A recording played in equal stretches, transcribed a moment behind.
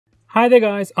Hi there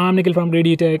guys, I'm Nikhil from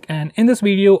GreedyTech, and in this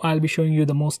video I'll be showing you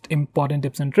the most important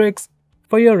tips and tricks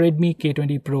for your Redmi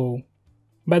K20 Pro.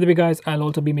 By the way guys, I'll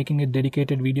also be making a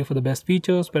dedicated video for the best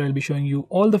features where I'll be showing you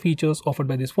all the features offered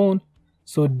by this phone,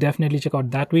 so definitely check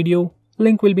out that video,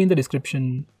 link will be in the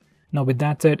description. Now with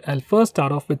that said, I'll first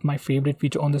start off with my favorite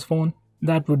feature on this phone,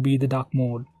 that would be the dark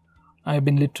mode. I've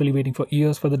been literally waiting for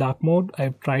years for the dark mode.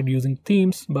 I've tried using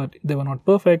themes but they were not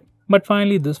perfect, but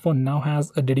finally this phone now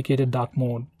has a dedicated dark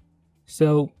mode.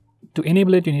 So to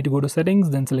enable it, you need to go to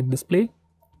settings, then select display.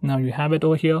 Now you have it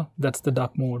over here, that's the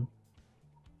dark mode.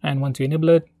 And once you enable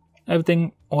it,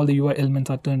 all the UI elements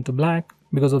are turned to black.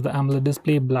 Because of the AMOLED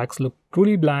display, blacks look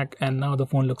truly black, and now the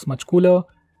phone looks much cooler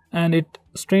and it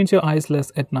strains your eyes less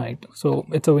at night. So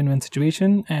it's a win-win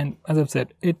situation, and as I've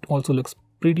said, it also looks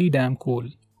pretty damn cool.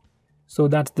 So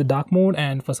that's the dark mode,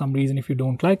 and for some reason if you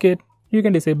don't like it, you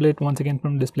can disable it once again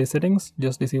from display settings.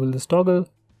 Just disable this toggle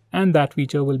and that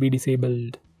feature will be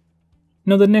disabled.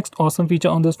 Now the next awesome feature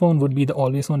on this phone would be the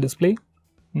always on display.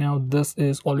 Now this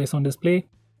is always on display.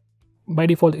 By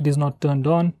default it is not turned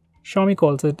on. Xiaomi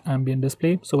calls it ambient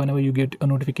display, so whenever you get a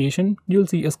notification you'll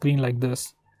see a screen like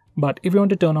this. But if you want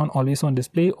to turn on always on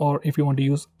display, or if you want to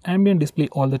use ambient display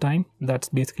all the time, that's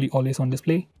basically always on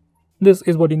display, this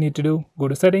is what you need to do. Go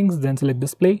to settings, then select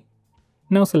display.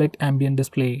 Now select ambient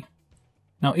display.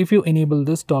 Now if you enable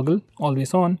this toggle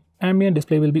always on, ambient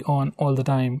display will be on all the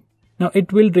time. Now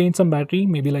it will drain some battery,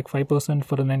 maybe like 5%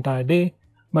 for an entire day,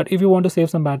 but if you want to save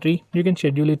some battery, you can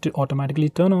schedule it to automatically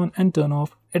turn on and turn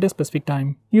off at a specific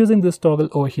time using this toggle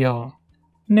over here.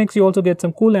 Next, you also get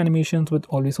some cool animations with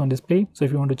always on display, so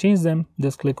if you want to change them,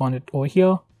 just click on it over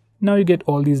here. Now you get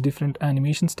all these different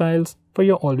animation styles for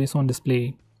your always on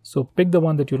display. So pick the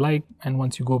one that you like, and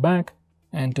once you go back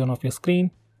and turn off your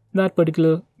screen, that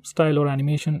particular style or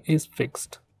animation is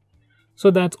fixed. So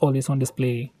that's always on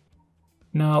display.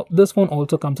 Now this phone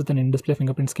also comes with an in-display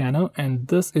fingerprint scanner, and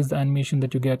this is the animation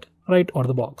that you get right out of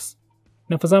the box.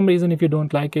 Now for some reason if you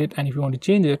don't like it and if you want to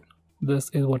change it, this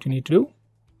is what you need to do.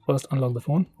 First unlock the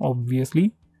phone,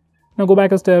 obviously. Now go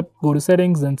back a step, go to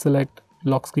settings, then select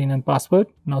lock screen and password.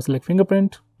 Now select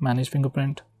fingerprint, manage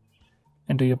fingerprint,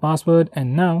 enter your password,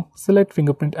 and now select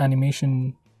fingerprint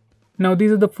animation. Now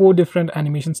these are the 4 different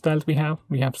animation styles we have.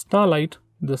 We have Starlight,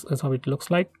 this is how it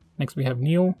looks like. Next we have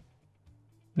Neo,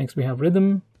 next we have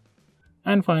Rhythm,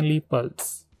 and finally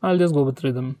Pulse. I'll just go with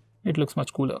Rhythm, it looks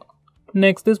much cooler.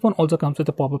 Next, this one also comes with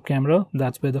a pop-up camera,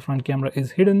 that's where the front camera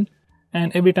is hidden,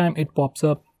 and every time it pops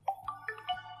up,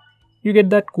 you get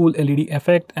that cool LED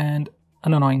effect and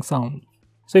an annoying sound.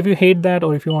 So if you hate that,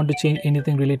 or if you want to change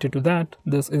anything related to that,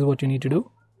 this is what you need to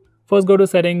do. First go to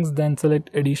settings, then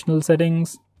select additional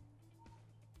settings.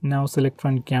 Now select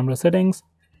front camera settings.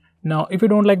 Now if you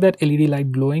don't like that LED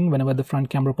light glowing whenever the front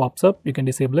camera pops up, you can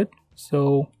disable it.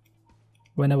 So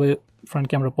whenever front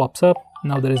camera pops up,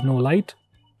 now there is no light.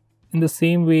 In the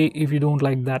same way, if you don't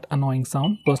like that annoying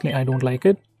sound, personally I don't like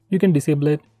it, you can disable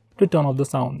it to turn off the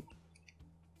sound.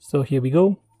 So here we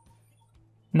go.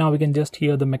 Now we can just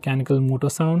hear the mechanical motor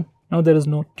sound. Now there is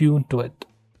no tune to it.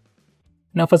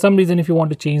 Now for some reason if you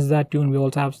want to change that tune, we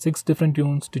also have 6 different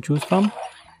tunes to choose from.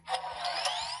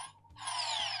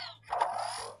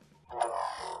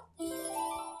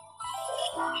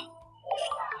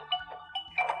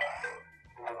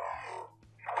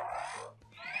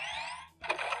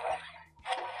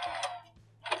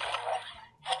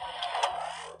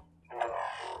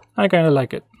 I kind of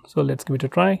like it, so let's give it a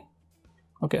try.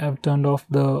 Okay, I've turned off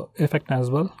the effect as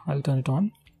well. I'll turn it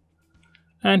on,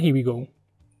 and here we go.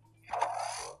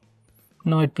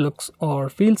 Now it looks or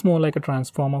feels more like a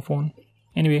transformer phone.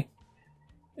 Anyway,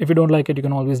 if you don't like it, you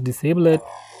can always disable it,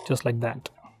 just like that.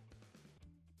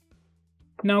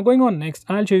 Now going on next,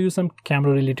 I'll show you some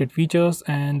camera related features,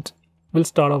 and we'll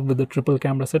start off with the triple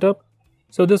camera setup.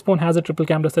 So this phone has a triple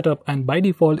camera setup, and by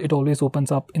default it always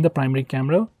opens up in the primary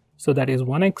camera. So that is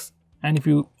 1x, and if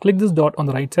you click this dot on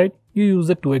the right side, you use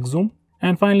the 2x zoom,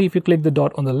 and finally if you click the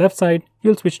dot on the left side,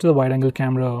 you'll switch to the wide angle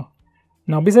camera.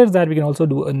 Now besides that, we can also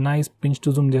do a nice pinch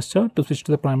to zoom gesture to switch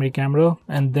to the primary camera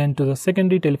and then to the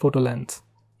secondary telephoto lens.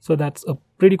 So that's a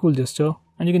pretty cool gesture,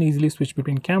 and you can easily switch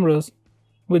between cameras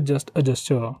with just a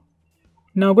gesture.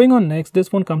 Now going on next, this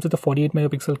phone comes with a 48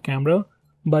 megapixel camera,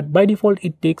 but by default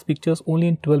it takes pictures only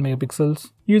in 12 megapixels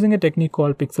using a technique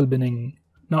called pixel binning.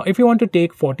 Now if you want to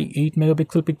take 48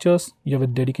 megapixel pictures, you have a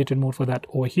dedicated mode for that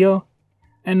over here.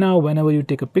 And now whenever you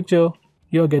take a picture,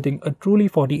 you're getting a truly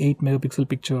 48 megapixel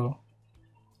picture.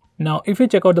 Now if you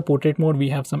check out the portrait mode,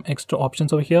 we have some extra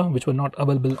options over here which were not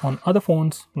available on other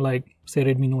phones like say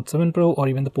Redmi Note 7 Pro or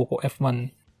even the Poco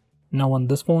F1. Now on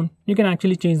this phone, you can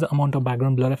actually change the amount of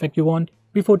background blur effect you want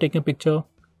before taking a picture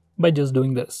by just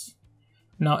doing this.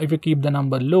 Now if you keep the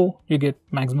number low, you get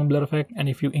maximum blur effect, and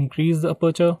if you increase the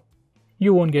aperture,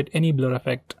 you won't get any blur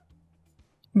effect.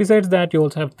 Besides that, you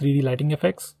also have 3D lighting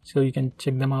effects, so you can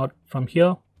check them out from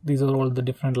here. These are all the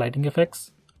different lighting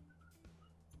effects,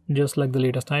 just like the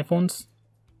latest iPhones.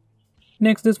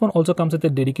 Next, this one also comes with a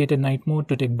dedicated night mode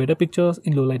to take better pictures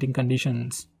in low lighting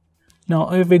conditions.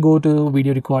 Now if we go to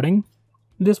video recording,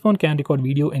 this phone can record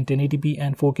video in 1080p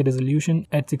and 4K resolution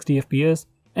at 60 fps,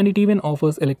 and it even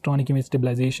offers electronic image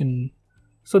stabilization.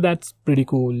 So that's pretty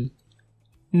cool.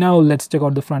 Now let's check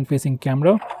out the front facing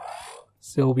camera.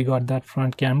 So we got that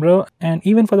front camera, and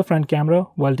even for the front camera,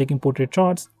 while taking portrait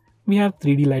shots, we have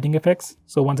 3D lighting effects.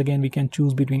 So once again, we can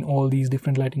choose between all these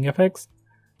different lighting effects.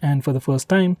 And for the first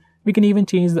time, we can even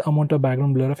change the amount of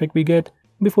background blur effect we get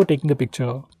before taking a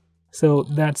picture. So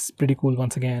that's pretty cool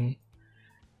once again.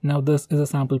 Now this is a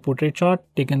sample portrait shot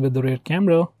taken with the rear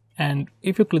camera, and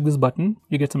if you click this button,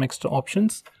 you get some extra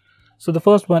options. So the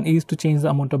first one is to change the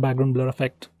amount of background blur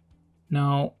effect.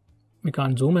 Now we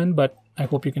can't zoom in, but I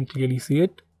hope you can clearly see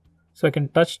it. So I can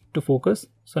touch to focus.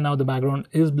 So now the background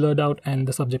is blurred out and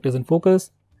the subject is in focus.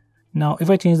 Now if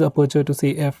I change the aperture to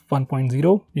say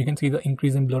f1.0, you can see the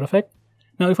increase in blur effect.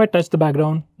 Now if I touch the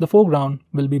background, the foreground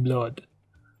will be blurred.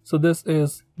 So this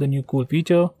is the new cool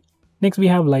feature. Next we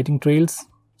have lighting trails.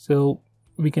 So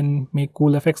we can make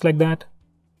cool effects like that.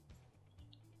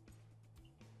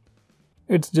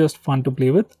 It's just fun to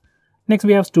play with. Next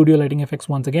we have studio lighting effects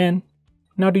once again.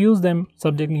 Now to use them,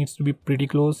 subject needs to be pretty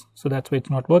close, so that's why it's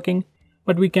not working.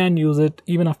 But we can use it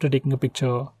even after taking a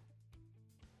picture.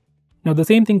 Now the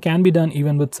same thing can be done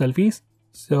even with selfies.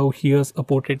 So here's a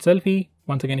portrait selfie.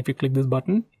 Once again, if you click this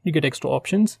button, you get extra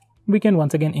options. We can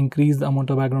once again increase the amount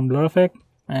of background blur effect,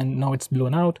 and now it's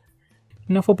blown out.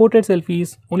 Now for portrait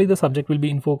selfies, only the subject will be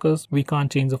in focus. We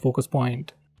can't change the focus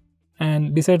point.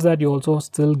 And besides that, you also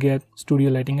still get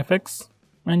studio lighting effects,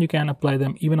 and you can apply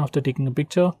them even after taking a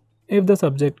picture if the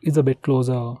subject is a bit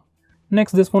closer.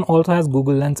 Next, this one also has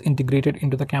Google Lens integrated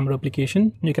into the camera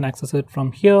application. You can access it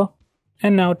from here.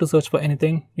 And now to search for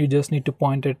anything, you just need to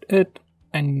point at it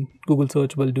and Google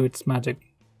search will do its magic.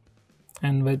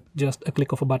 And with just a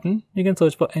click of a button, you can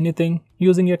search for anything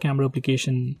using your camera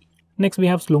application. Next, we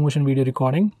have slow motion video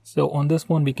recording. So on this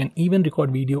phone, we can even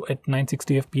record video at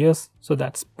 960 fps. So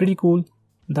that's pretty cool.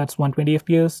 That's 120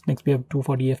 fps. Next, we have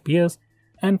 240 fps.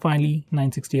 And finally,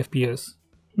 960 fps.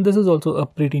 This is also a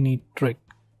pretty neat trick.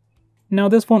 Now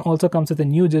this phone also comes with a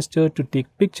new gesture to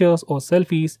take pictures or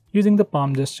selfies using the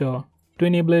palm gesture. To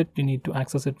enable it, you need to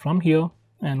access it from here,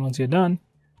 and once you're done,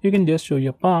 you can just show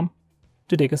your palm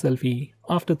to take a selfie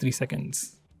after 3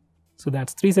 seconds. So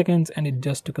that's 3 seconds and it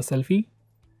just took a selfie.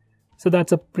 So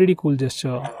that's a pretty cool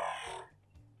gesture.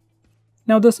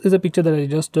 Now this is a picture that I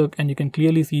just took, and you can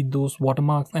clearly see those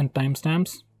watermarks and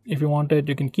timestamps. If you want it,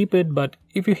 you can keep it, but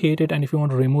if you hate it and if you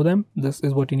want to remove them, this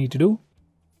is what you need to do.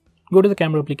 Go to the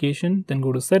camera application, then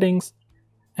go to settings,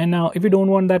 and now if you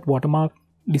don't want that watermark,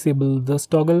 disable this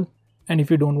toggle, and if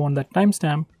you don't want that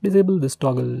timestamp, disable this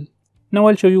toggle. Now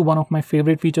I'll show you one of my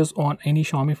favorite features on any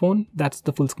Xiaomi phone, that's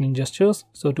the full screen gestures.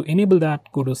 So to enable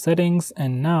that, go to settings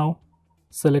and now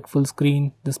select full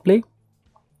screen display.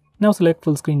 Now select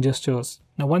full screen gestures.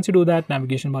 Now once you do that,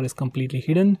 navigation bar is completely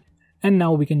hidden, and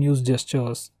now we can use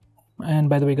gestures. And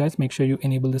by the way guys, make sure you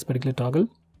enable this particular toggle.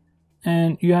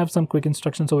 And you have some quick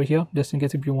instructions over here, just in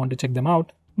case if you want to check them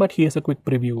out. But here's a quick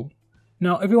preview.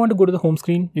 Now if you want to go to the home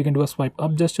screen, you can do a swipe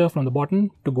up gesture from the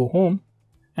bottom to go home.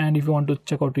 And if you want to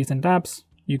check out recent apps,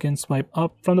 you can swipe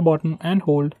up from the bottom and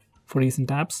hold for recent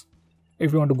apps.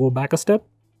 If you want to go back a step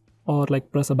or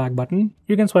like press a back button,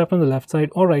 you can swipe from the left side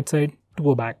or right side to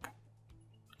go back.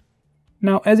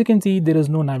 Now as you can see, there is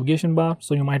no navigation bar,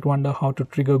 so you might wonder how to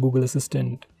trigger Google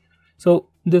Assistant. So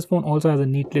this phone also has a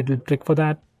neat little trick for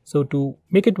that. So to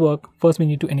make it work, first we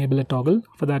need to enable a toggle.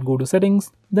 For that, go to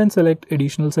settings, then select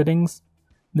additional settings,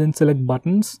 then select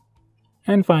buttons,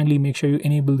 and finally make sure you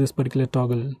enable this particular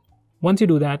toggle. Once you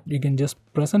do that, you can just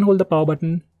press and hold the power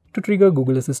button to trigger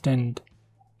Google Assistant.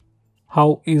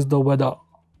 How is the weather?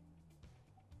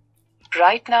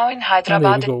 Right now in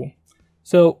Hyderabad. And there we go.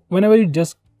 So whenever you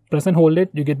just press and hold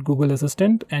it, you get Google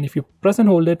Assistant, and if you press and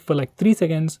hold it for like 3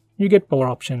 seconds, you get power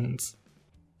options.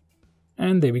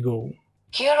 And there we go.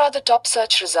 Here are the top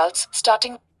search results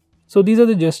starting. So these are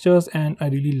the gestures and I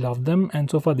really love them, and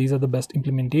so far these are the best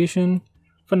implementation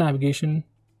for navigation.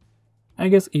 I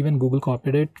guess even Google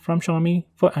copied it from Xiaomi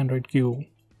for Android Q.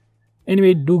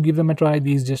 Anyway, do give them a try,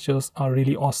 these gestures are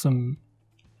really awesome.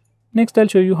 Next I'll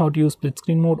show you how to use split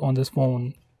screen mode on this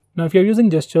phone. Now if you're using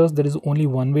gestures, there is only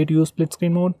one way to use split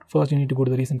screen mode. First you need to go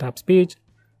to the recent apps page,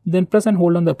 Then press and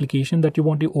hold on the application that you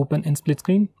want to open in split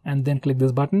screen and then click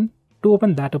this button to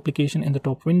open that application in the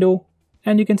top window.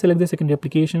 And you can select the secondary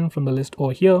application from the list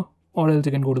over here, or else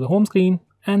you can go to the home screen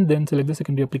and then select the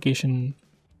secondary application.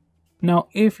 Now,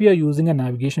 if you are using a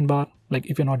navigation bar, like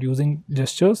if you're not using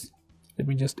gestures, let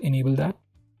me just enable that.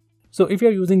 So if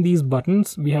you're using these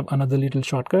buttons, we have another little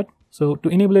shortcut. So to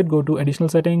enable it, go to additional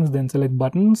settings, then select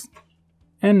buttons,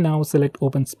 and now select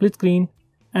open split screen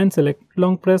and select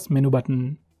long press menu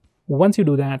button. Once you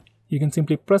do that, you can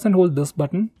simply press and hold this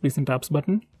button, recent apps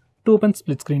button, to open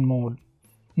split screen mode.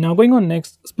 Now going on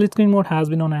next, split screen mode has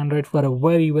been on Android for a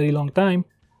very long time,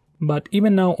 but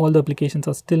even now all the applications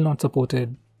are still not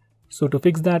supported. So to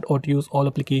fix that or to use all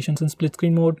applications in split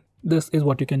screen mode, this is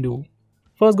what you can do.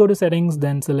 First go to settings,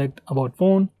 then select about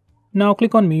phone. Now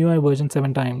click on MIUI version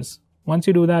 7 times. Once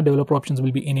you do that, developer options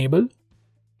will be enabled.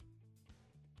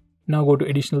 Now go to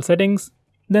additional settings,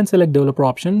 then select developer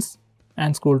options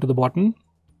and scroll to the bottom.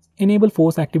 Enable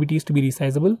force activities to be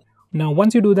resizable. Now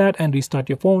once you do that and restart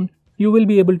your phone, you will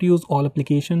be able to use all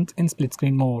applications in split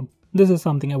screen mode. This is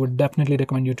something I would definitely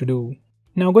recommend you to do.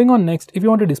 Now going on next, if you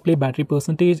want to display battery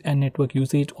percentage and network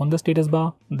usage on the status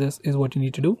bar, this is what you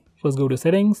need to do. First go to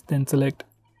settings, then select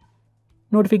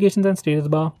notifications and status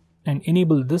bar and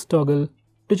enable this toggle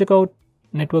to check out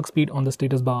network speed on the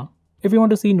status bar. If you want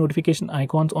to see notification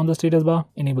icons on the status bar,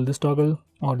 enable this toggle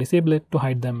or disable it to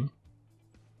hide them.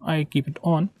 I keep it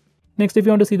on. Next, if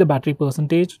you want to see the battery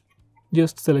percentage,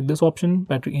 just select this option,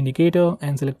 battery indicator,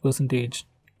 and select percentage.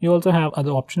 You also have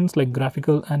other options like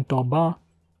graphical and top bar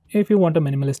if you want a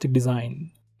minimalistic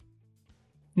design.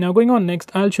 Now going on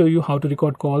next, I'll show you how to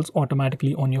record calls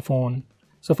automatically on your phone.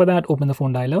 So for that, open the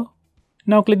phone dialer.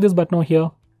 Now click this button over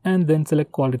here and then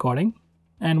select call recording.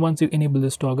 And once you enable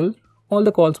this toggle, all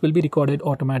the calls will be recorded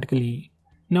automatically.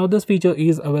 Now this feature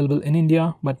is available in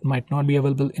India but might not be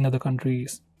available in other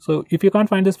countries. So if you can't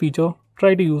find this feature,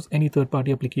 try to use any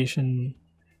third-party application.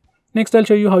 Next, I'll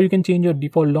show you how you can change your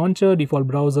default launcher, default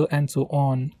browser, and so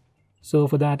on. So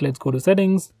for that, let's go to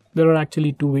settings. There are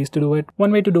actually two ways to do it.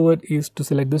 One way to do it is to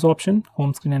select this option,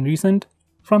 home screen and recent.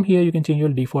 From here, you can change your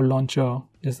default launcher.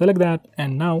 Just select that,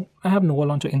 and now I have Nova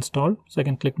Launcher installed, so I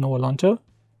can click Nova Launcher.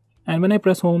 And when I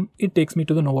press home, it takes me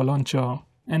to the Nova Launcher.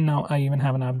 And now I even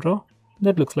have an app drawer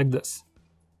that looks like this.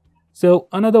 So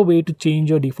another way to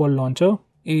change your default launcher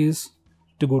is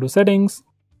to go to settings.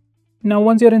 Now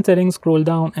once you're in settings, scroll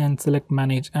down and select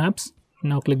manage apps.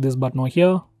 Now click this button over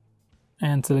here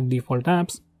and select default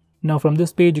apps. Now from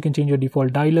this page, you can change your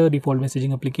default dialer, default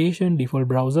messaging application, default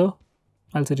browser.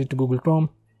 I'll set it to Google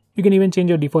Chrome. You can even change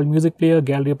your default music player,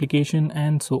 gallery application,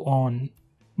 and so on.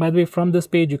 By the way, from this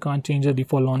page, you can't change the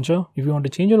default launcher. If you want to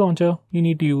change your launcher, you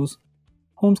need to use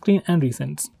home screen and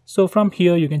recents. So from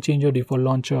here, you can change your default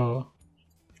launcher.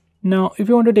 Now, if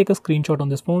you want to take a screenshot on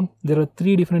this phone, there are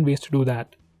 3 different ways to do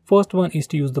that. First one is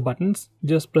to use the buttons.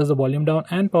 Just press the volume down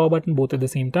and power button both at the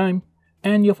same time,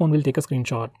 and your phone will take a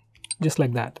screenshot, just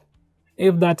like that.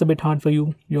 If that's a bit hard for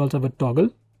you, you also have a toggle.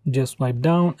 Just swipe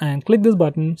down and click this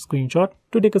button, screenshot,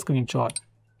 to take a screenshot.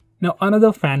 Now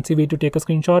another fancy way to take a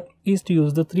screenshot is to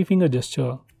use the 3-finger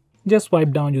gesture. Just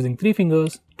swipe down using 3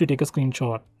 fingers to take a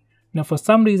screenshot. Now for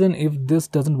some reason, if this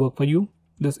doesn't work for you,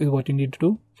 this is what you need to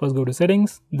do. First go to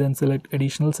settings, then select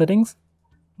additional settings,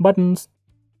 buttons.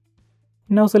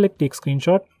 Now select take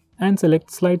screenshot and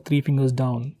select slide 3 fingers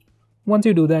down. Once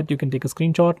you do that, you can take a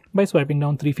screenshot by swiping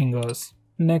down 3 fingers.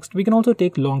 Next, we can also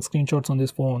take long screenshots on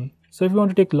this phone. So if you want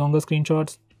to take longer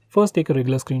screenshots, first take a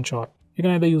regular screenshot. You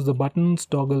can either use the buttons,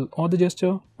 toggle, or the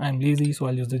gesture. I'm lazy, so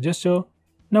I'll use the gesture.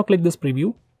 Now click this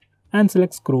preview and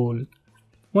select scroll.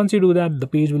 Once you do that, the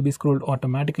page will be scrolled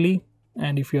automatically.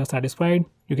 And if you are satisfied,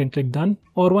 you can click done,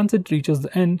 or once it reaches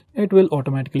the end, it will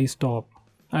automatically stop.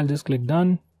 I'll just click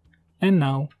done, and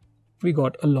now we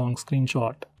got a long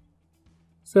screenshot.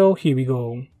 So here we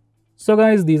go. So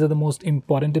guys, these are the most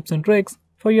important tips and tricks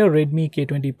for your Redmi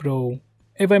K20 Pro.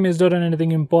 If I missed out on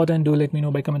anything important, do let me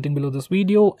know by commenting below this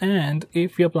video, and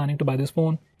if you're planning to buy this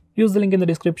phone, use the link in the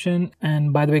description.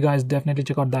 And by the way guys, definitely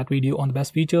check out that video on the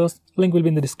best features. Link will be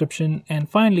in the description. And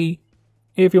finally,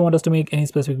 if you want us to make any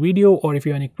specific video, or if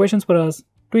you have any questions for us,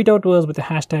 tweet out to us with the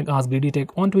hashtag AskGreedyTech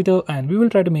on Twitter, and we will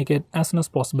try to make it as soon as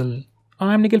possible.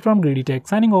 I'm Nikhil from GreedyTech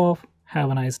signing off.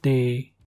 Have a nice day.